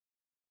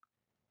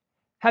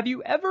Have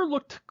you ever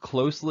looked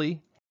closely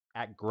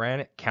at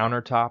granite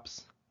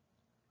countertops?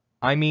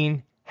 I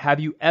mean, have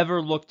you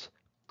ever looked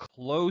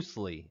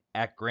closely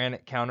at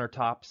granite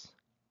countertops?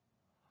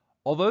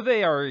 Although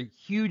they are a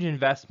huge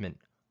investment,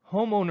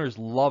 homeowners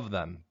love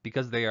them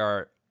because they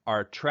are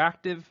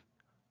attractive,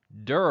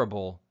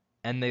 durable,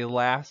 and they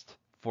last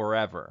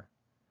forever.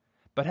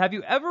 But have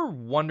you ever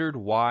wondered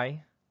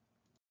why?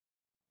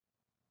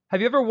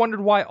 Have you ever wondered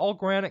why all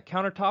granite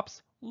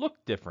countertops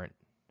look different?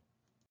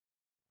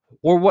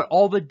 Or what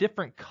all the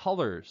different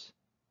colors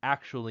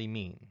actually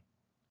mean?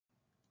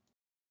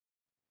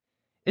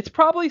 It's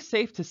probably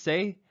safe to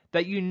say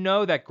that you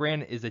know that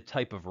granite is a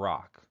type of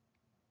rock.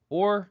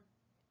 Or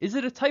is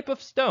it a type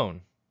of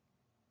stone?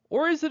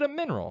 Or is it a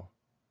mineral?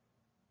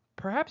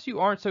 Perhaps you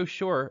aren't so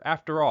sure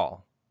after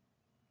all.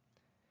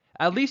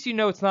 At least you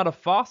know it's not a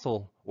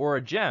fossil or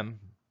a gem,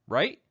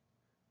 right?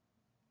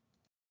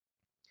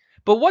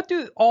 But what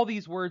do all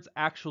these words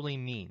actually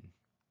mean?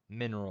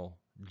 Mineral,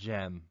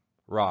 gem,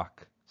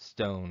 rock,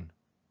 stone,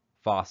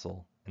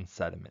 fossil, and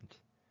sediment.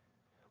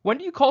 When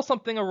do you call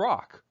something a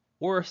rock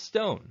or a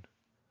stone?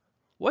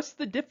 What's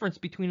the difference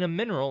between a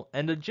mineral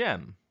and a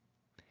gem?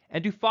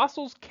 And do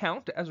fossils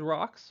count as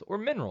rocks or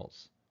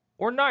minerals?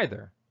 Or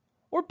neither?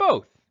 Or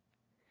both?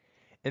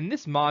 In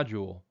this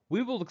module,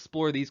 we will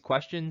explore these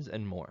questions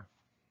and more.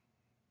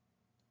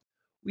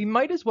 We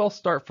might as well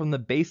start from the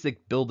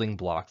basic building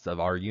blocks of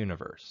our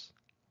universe.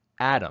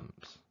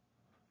 Atoms.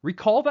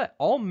 Recall that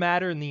all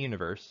matter in the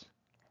universe,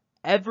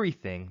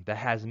 everything that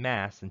has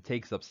mass and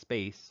takes up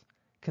space,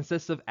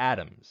 consists of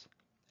atoms,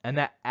 and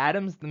that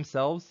atoms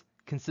themselves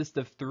consist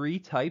of three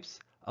types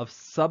of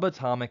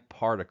subatomic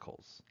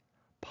particles: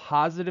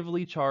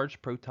 positively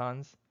charged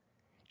protons,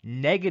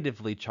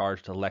 negatively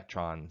charged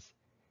electrons,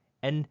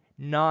 and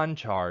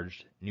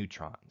non-charged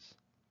neutrons.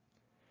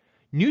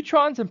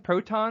 Neutrons and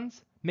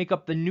protons make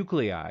up the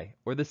nuclei,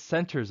 or the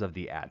centers of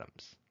the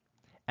atoms,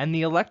 and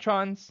the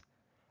electrons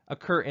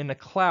occur in a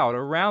cloud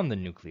around the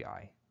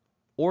nuclei,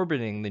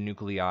 orbiting the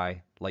nuclei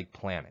like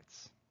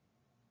planets.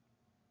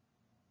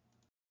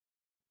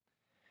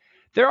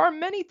 There are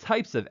many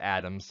types of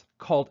atoms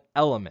called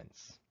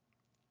elements.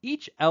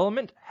 Each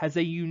element has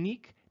a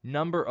unique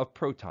number of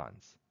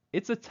protons,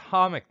 its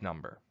atomic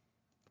number.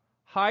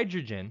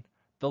 Hydrogen,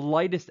 the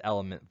lightest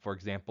element, for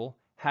example,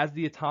 has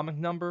the atomic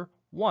number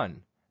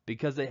 1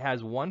 because it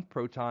has 1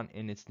 proton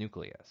in its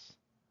nucleus.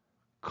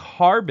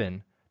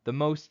 Carbon, the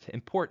most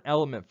important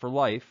element for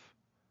life,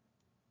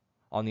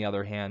 on the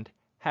other hand,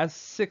 has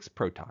 6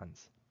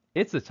 protons.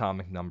 Its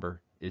atomic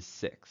number is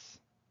 6.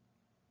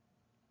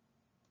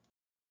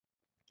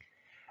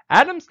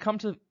 Atoms come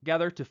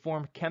together to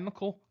form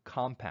chemical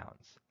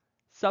compounds,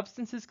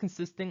 substances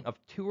consisting of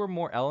 2 or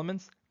more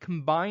elements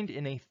combined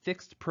in a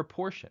fixed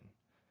proportion.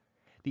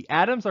 The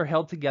atoms are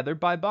held together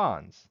by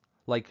bonds,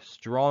 like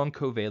strong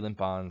covalent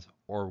bonds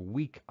or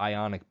weak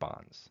ionic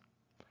bonds.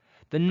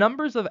 The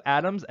numbers of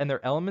atoms and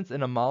their elements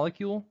in a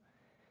molecule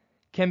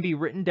can be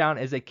written down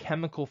as a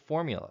chemical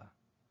formula.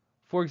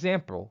 For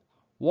example,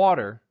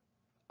 water,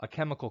 a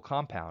chemical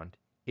compound,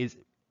 is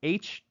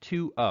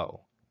H2O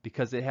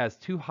because it has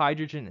 2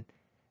 hydrogen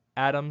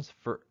atoms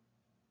for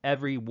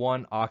every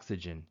 1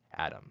 oxygen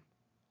atom.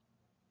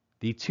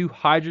 The 2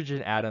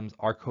 hydrogen atoms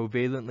are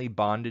covalently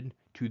bonded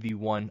to the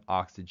 1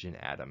 oxygen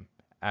atom,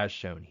 as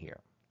shown here.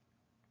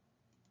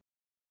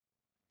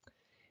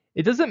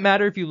 It doesn't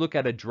matter if you look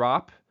at a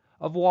drop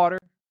of water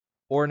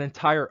or an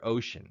entire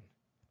ocean.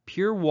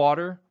 Pure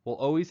water will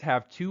always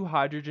have 2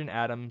 hydrogen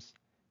atoms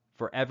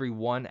for every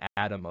 1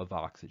 atom of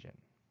oxygen.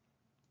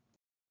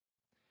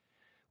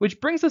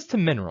 Which brings us to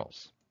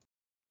minerals.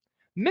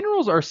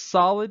 Minerals are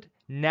solid,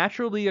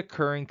 naturally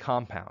occurring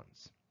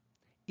compounds.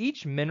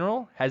 Each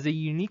mineral has a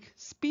unique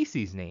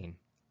species name,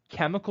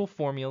 chemical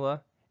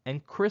formula,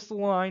 and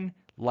crystalline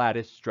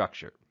lattice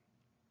structure.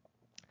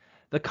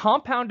 The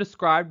compound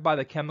described by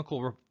the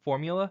chemical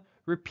formula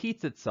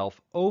repeats itself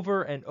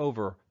over and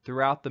over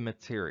throughout the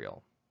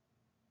material.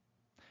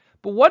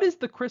 But what is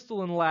the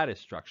crystalline lattice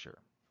structure?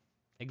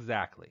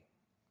 Exactly.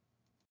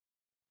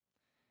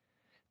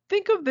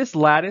 Think of this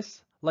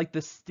lattice like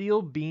the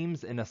steel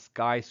beams in a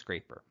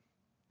skyscraper,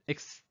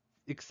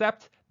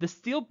 except the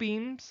steel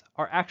beams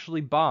are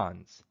actually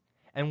bonds,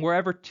 and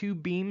wherever 2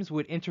 beams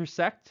would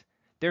intersect,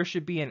 there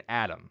should be an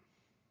atom.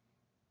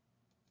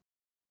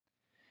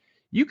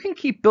 You can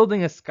keep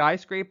building a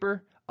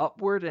skyscraper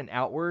upward and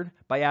outward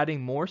by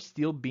adding more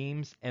steel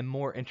beams and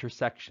more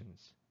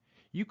intersections.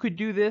 You could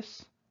do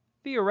this,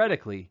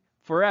 theoretically,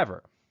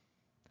 forever.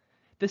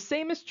 The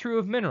same is true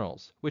of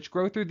minerals, which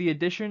grow through the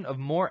addition of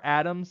more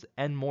atoms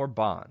and more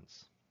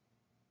bonds.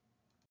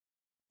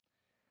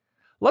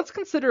 Let's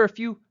consider a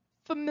few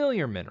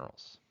familiar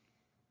minerals.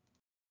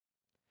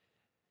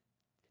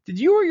 Did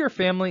you or your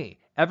family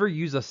ever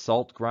use a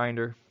salt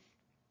grinder?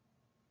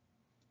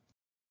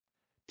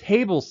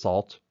 Table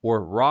salt,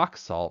 or rock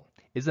salt,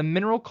 is a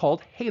mineral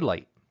called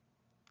halite.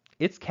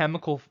 Its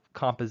chemical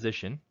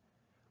composition,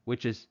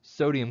 which is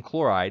sodium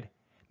chloride,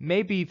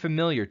 may be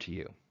familiar to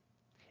you.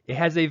 It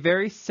has a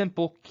very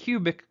simple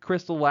cubic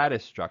crystal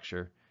lattice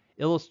structure,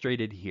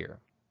 illustrated here.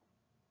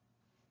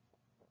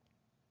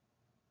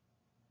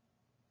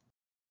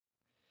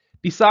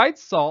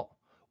 Besides salt,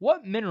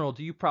 what mineral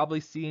do you probably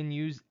see and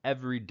use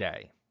every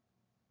day?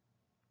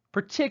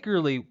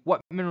 Particularly,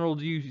 what mineral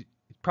do you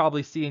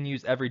probably see and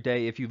use every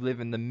day if you live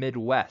in the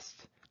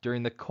Midwest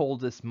during the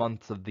coldest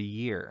months of the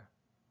year?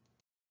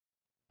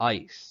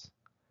 Ice.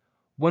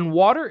 When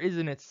water is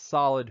in its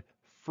solid,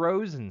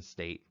 frozen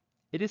state,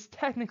 it is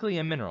technically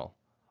a mineral,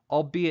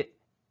 albeit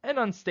an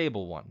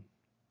unstable one.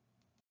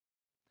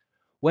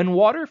 When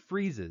water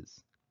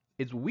freezes,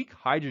 its weak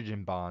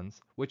hydrogen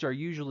bonds, which are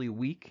usually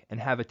weak and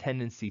have a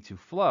tendency to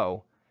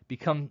flow,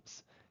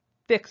 becomes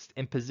fixed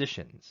in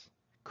positions,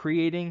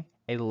 creating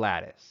a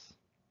lattice.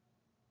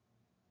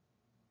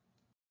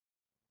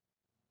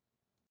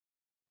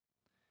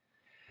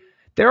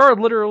 There are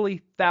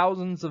literally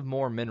thousands of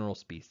more mineral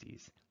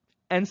species,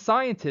 and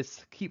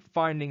scientists keep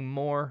finding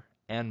more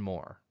and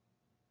more.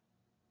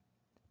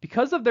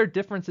 Because of their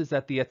differences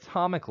at the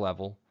atomic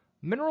level,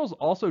 minerals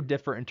also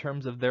differ in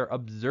terms of their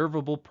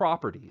observable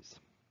properties.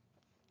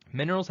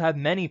 Minerals have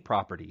many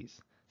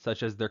properties,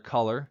 such as their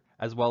color,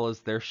 as well as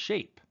their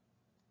shape,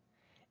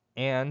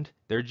 and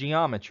their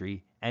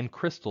geometry and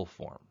crystal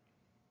form.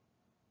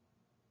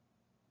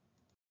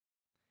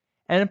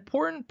 An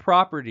important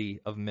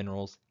property of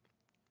minerals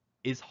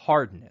is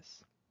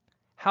hardness.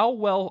 How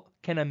well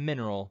can a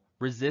mineral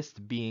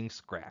resist being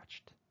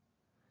scratched?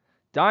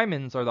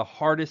 Diamonds are the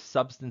hardest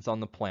substance on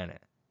the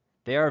planet.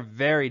 They are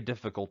very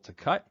difficult to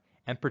cut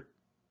and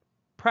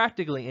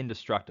practically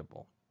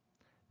indestructible.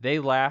 They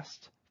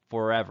last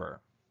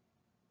forever.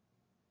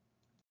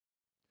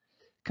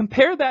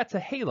 Compare that to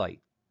halite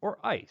or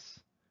ice,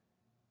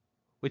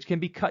 which can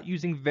be cut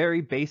using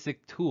very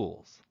basic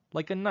tools,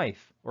 like a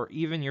knife or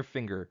even your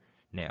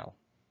fingernail.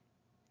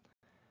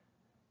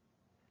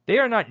 They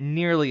are not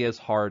nearly as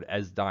hard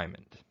as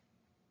diamond.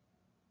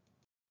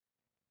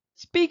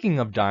 Speaking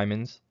of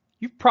diamonds,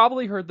 you've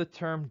probably heard the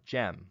term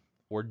gem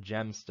or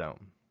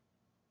gemstone.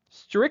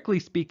 Strictly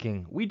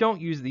speaking, we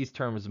don't use these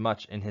terms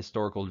much in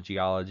historical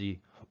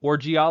geology, or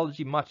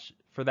geology much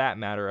for that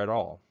matter at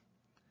all.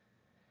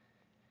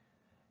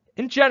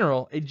 In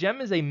general, a gem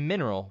is a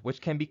mineral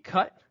which can be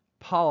cut,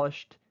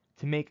 polished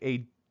to make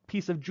a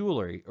piece of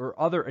jewelry or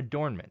other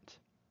adornment.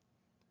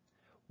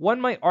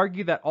 One might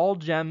argue that all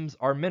gems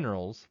are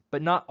minerals,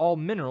 but not all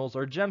minerals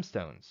are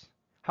gemstones.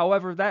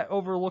 However, that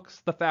overlooks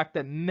the fact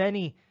that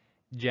many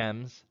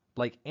gems,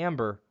 like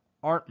amber,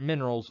 aren't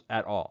minerals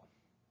at all.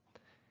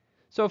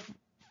 So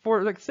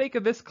for the sake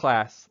of this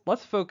class,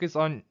 let's focus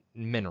on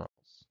minerals.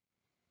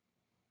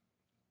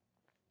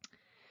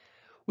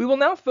 We will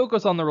now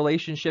focus on the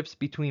relationships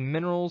between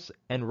minerals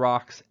and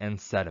rocks and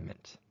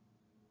sediment.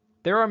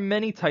 There are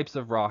many types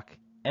of rock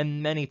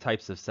and many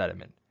types of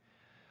sediment,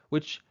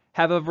 which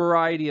have a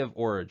variety of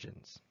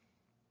origins.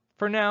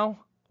 For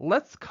now,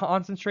 let's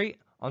concentrate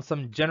on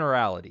some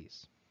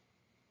generalities.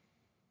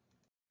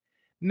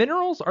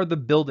 Minerals are the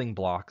building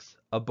blocks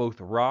of both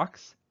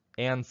rocks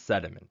and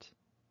sediment.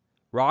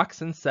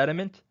 Rocks and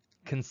sediment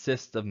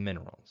consist of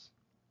minerals.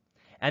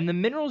 And the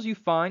minerals you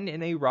find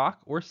in a rock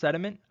or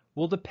sediment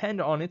will depend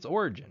on its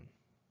origin.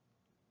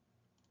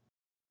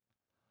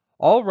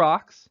 All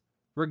rocks,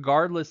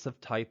 regardless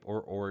of type or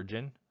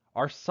origin,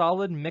 are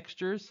solid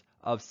mixtures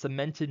of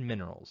cemented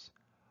minerals,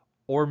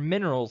 or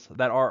minerals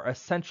that are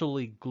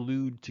essentially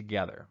glued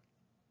together.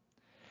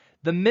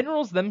 The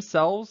minerals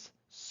themselves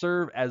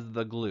serve as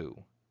the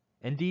glue.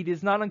 Indeed, it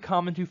is not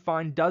uncommon to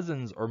find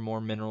dozens or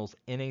more minerals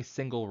in a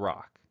single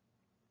rock.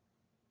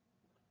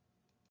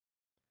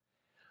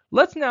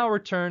 Let's now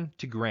return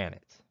to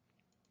granite.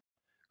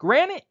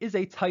 Granite is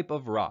a type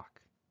of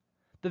rock.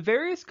 The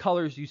various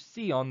colors you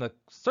see on the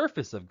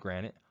surface of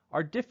granite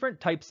are different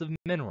types of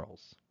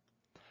minerals.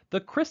 The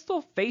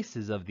crystal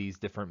faces of these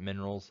different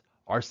minerals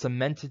are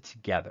cemented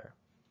together.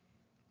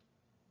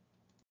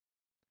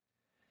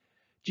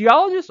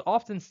 Geologists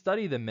often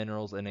study the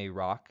minerals in a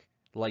rock,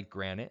 like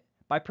granite,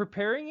 by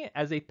preparing it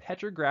as a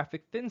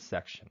petrographic thin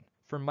section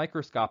for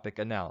microscopic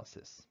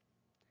analysis.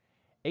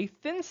 A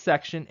thin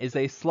section is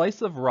a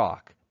slice of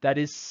rock that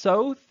is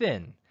so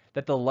thin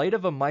that the light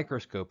of a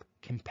microscope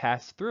can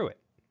pass through it.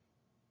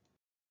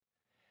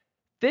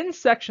 Thin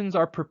sections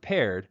are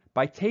prepared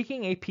by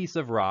taking a piece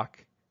of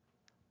rock,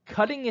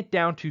 cutting it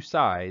down to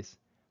size,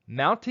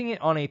 mounting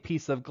it on a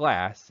piece of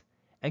glass,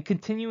 and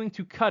continuing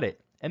to cut it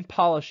and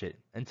polish it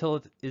until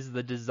it is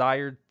the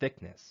desired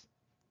thickness,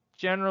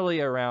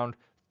 generally around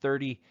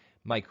 30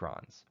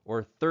 microns,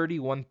 or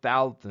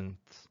 31,000ths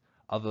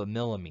of a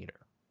millimeter.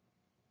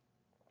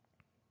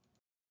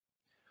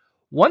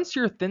 Once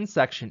your thin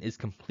section is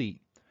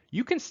complete,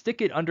 you can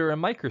stick it under a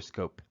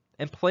microscope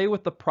and play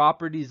with the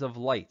properties of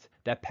light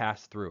that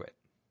pass through it.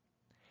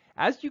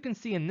 As you can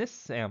see in this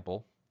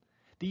sample,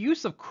 the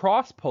use of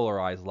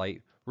cross-polarized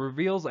light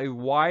reveals a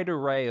wide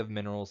array of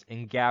minerals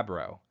in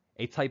gabbro,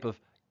 a type of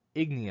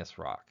igneous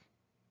rock.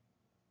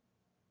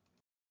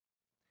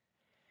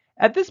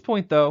 At this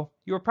point though,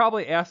 you are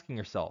probably asking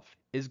yourself,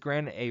 is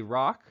granite a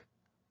rock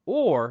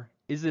or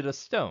is it a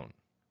stone?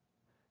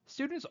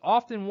 Students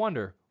often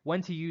wonder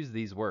when to use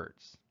these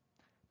words.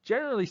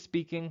 Generally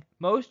speaking,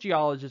 most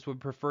geologists would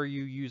prefer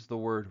you use the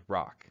word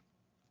rock.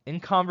 In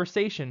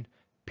conversation,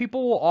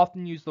 people will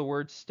often use the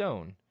word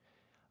stone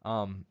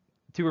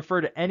to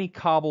refer to any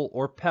cobble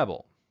or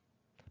pebble.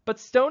 But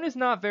stone is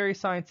not very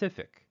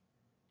scientific.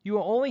 You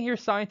will only hear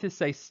scientists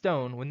say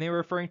stone when they are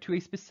referring to a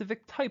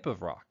specific type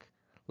of rock,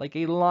 like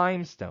a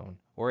limestone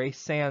or a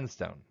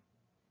sandstone.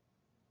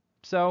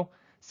 So,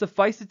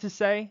 suffice it to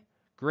say,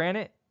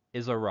 granite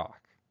is a rock.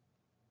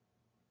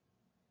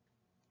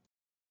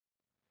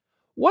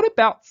 What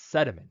about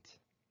sediment?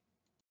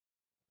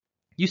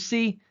 You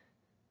see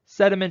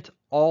sediment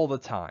all the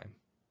time.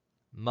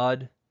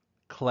 Mud,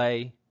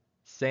 clay,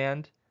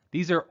 sand,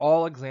 these are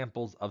all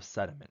examples of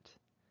sediment.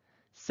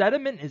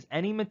 Sediment is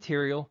any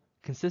material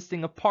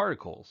consisting of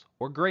particles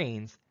or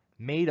grains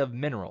made of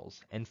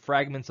minerals and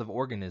fragments of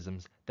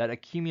organisms that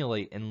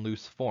accumulate in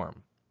loose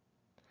form.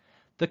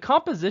 The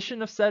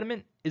composition of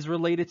sediment is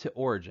related to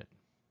origin.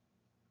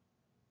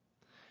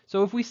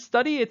 So if we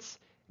study its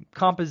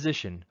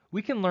composition,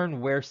 we can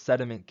learn where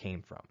sediment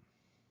came from.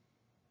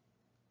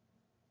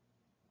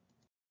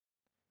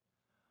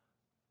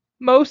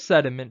 Most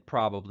sediment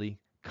probably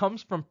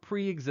comes from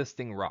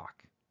pre-existing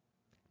rock.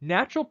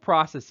 Natural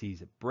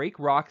processes break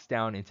rocks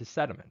down into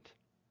sediment.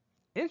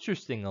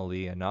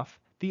 Interestingly enough,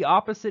 the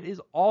opposite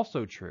is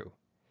also true.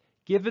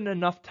 Given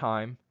enough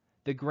time,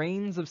 the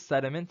grains of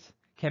sediment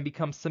can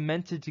become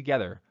cemented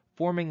together,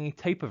 forming a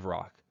type of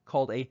rock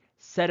called a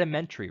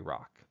sedimentary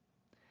rock.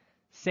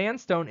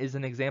 Sandstone is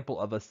an example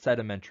of a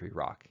sedimentary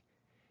rock.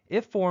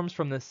 It forms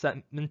from the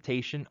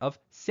cementation of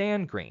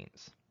sand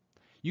grains.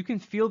 You can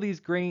feel these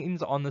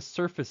grains on the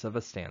surface of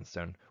a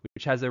sandstone,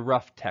 which has a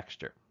rough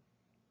texture.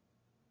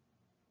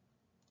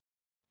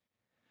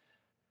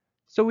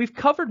 So we've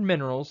covered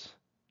minerals,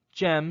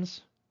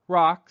 gems,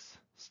 rocks,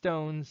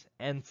 stones,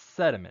 and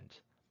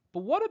sediment.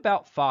 But what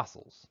about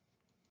fossils?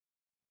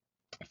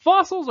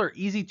 Fossils are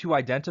easy to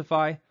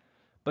identify,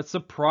 but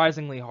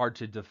surprisingly hard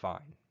to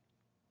define.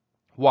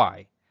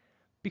 Why?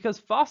 Because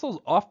fossils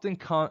often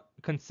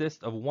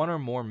consist of one or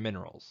more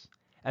minerals,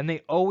 and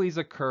they always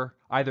occur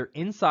either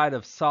inside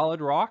of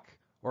solid rock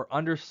or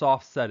under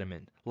soft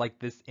sediment, like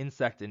this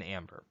insect in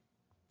amber.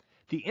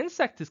 The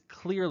insect is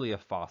clearly a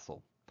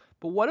fossil,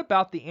 but what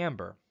about the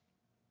amber?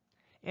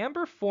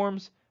 Amber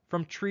forms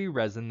from tree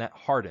resin that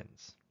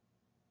hardens.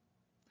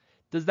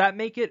 Does that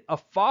make it a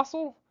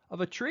fossil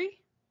of a tree?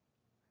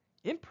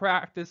 In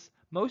practice,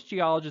 most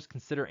geologists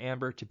consider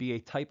amber to be a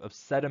type of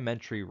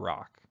sedimentary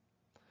rock.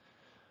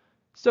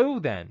 So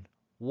then,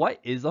 what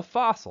is a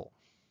fossil?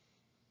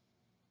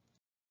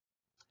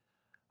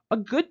 A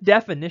good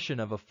definition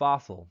of a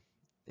fossil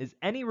is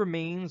any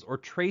remains or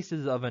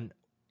traces of an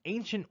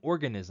ancient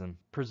organism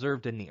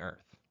preserved in the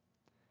earth.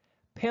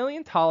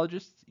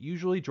 Paleontologists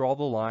usually draw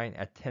the line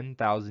at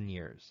 10,000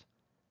 years.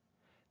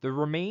 The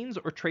remains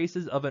or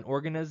traces of an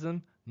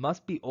organism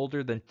must be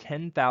older than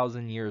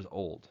 10,000 years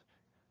old.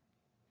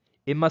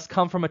 It must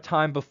come from a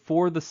time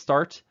before the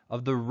start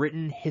of the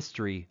written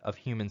history of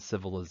human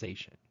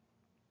civilization.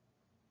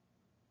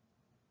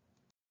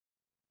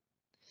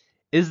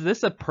 Is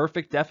this a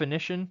perfect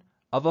definition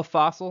of a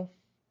fossil?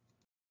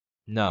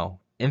 No.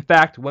 In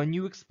fact, when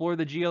you explore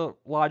the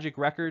geologic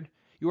record,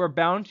 you are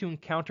bound to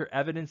encounter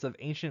evidence of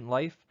ancient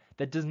life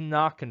that does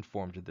not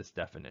conform to this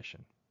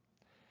definition.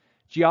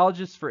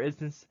 Geologists, for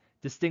instance,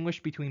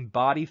 distinguish between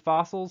body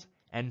fossils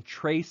and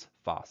trace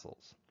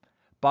fossils.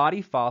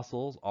 Body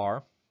fossils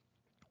are,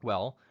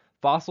 well,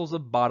 fossils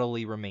of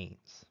bodily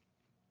remains.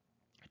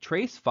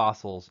 Trace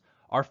fossils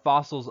are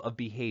fossils of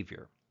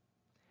behavior.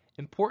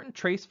 Important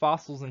trace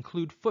fossils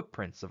include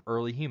footprints of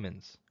early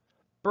humans,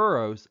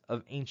 burrows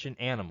of ancient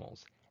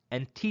animals,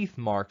 and teeth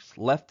marks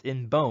left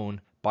in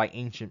bone by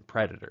ancient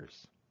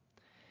predators.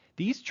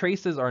 These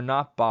traces are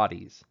not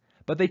bodies,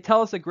 but they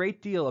tell us a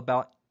great deal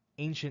about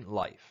ancient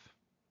life.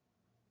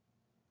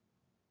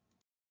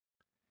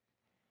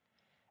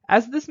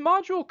 As this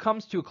module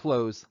comes to a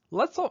close,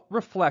 let's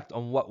reflect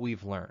on what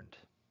we've learned.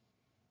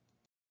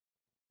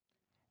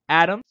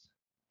 Atoms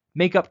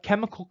make up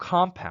chemical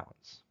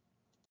compounds,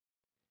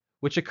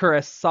 which occur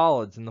as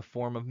solids in the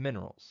form of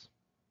minerals.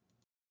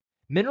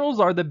 Minerals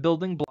are the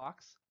building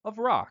blocks of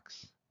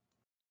rocks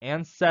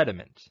and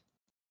sediment,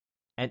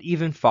 and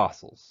even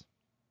fossils.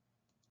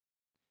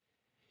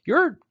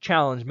 Your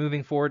challenge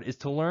moving forward is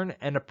to learn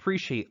and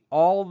appreciate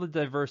all the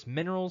diverse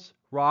minerals,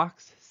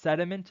 rocks,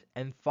 sediment,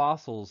 and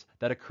fossils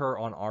that occur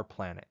on our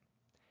planet.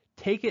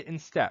 Take it in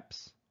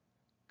steps.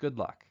 Good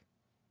luck.